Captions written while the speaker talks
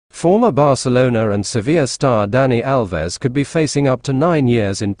Former Barcelona and Sevilla star Dani Alves could be facing up to 9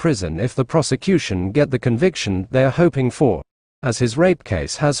 years in prison if the prosecution get the conviction they are hoping for, as his rape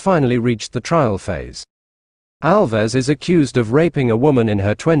case has finally reached the trial phase. Alves is accused of raping a woman in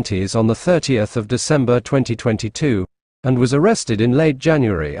her 20s on the 30th of December 2022, and was arrested in late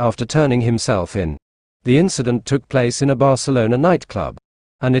January after turning himself in. The incident took place in a Barcelona nightclub,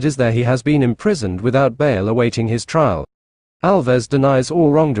 and it is there he has been imprisoned without bail awaiting his trial. Alves denies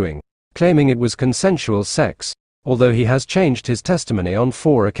all wrongdoing, claiming it was consensual sex, although he has changed his testimony on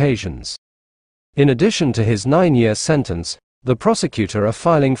 4 occasions. In addition to his 9-year sentence, the prosecutor are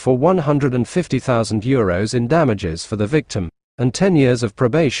filing for €150,000 in damages for the victim, and 10 years of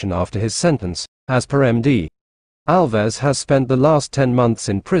probation after his sentence, as per MD. Alves has spent the last 10 months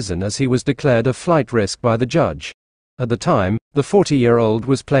in prison as he was declared a flight risk by the judge. At the time, the 40-year-old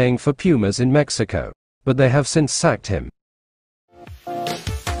was playing for Pumas in Mexico, but they have since sacked him.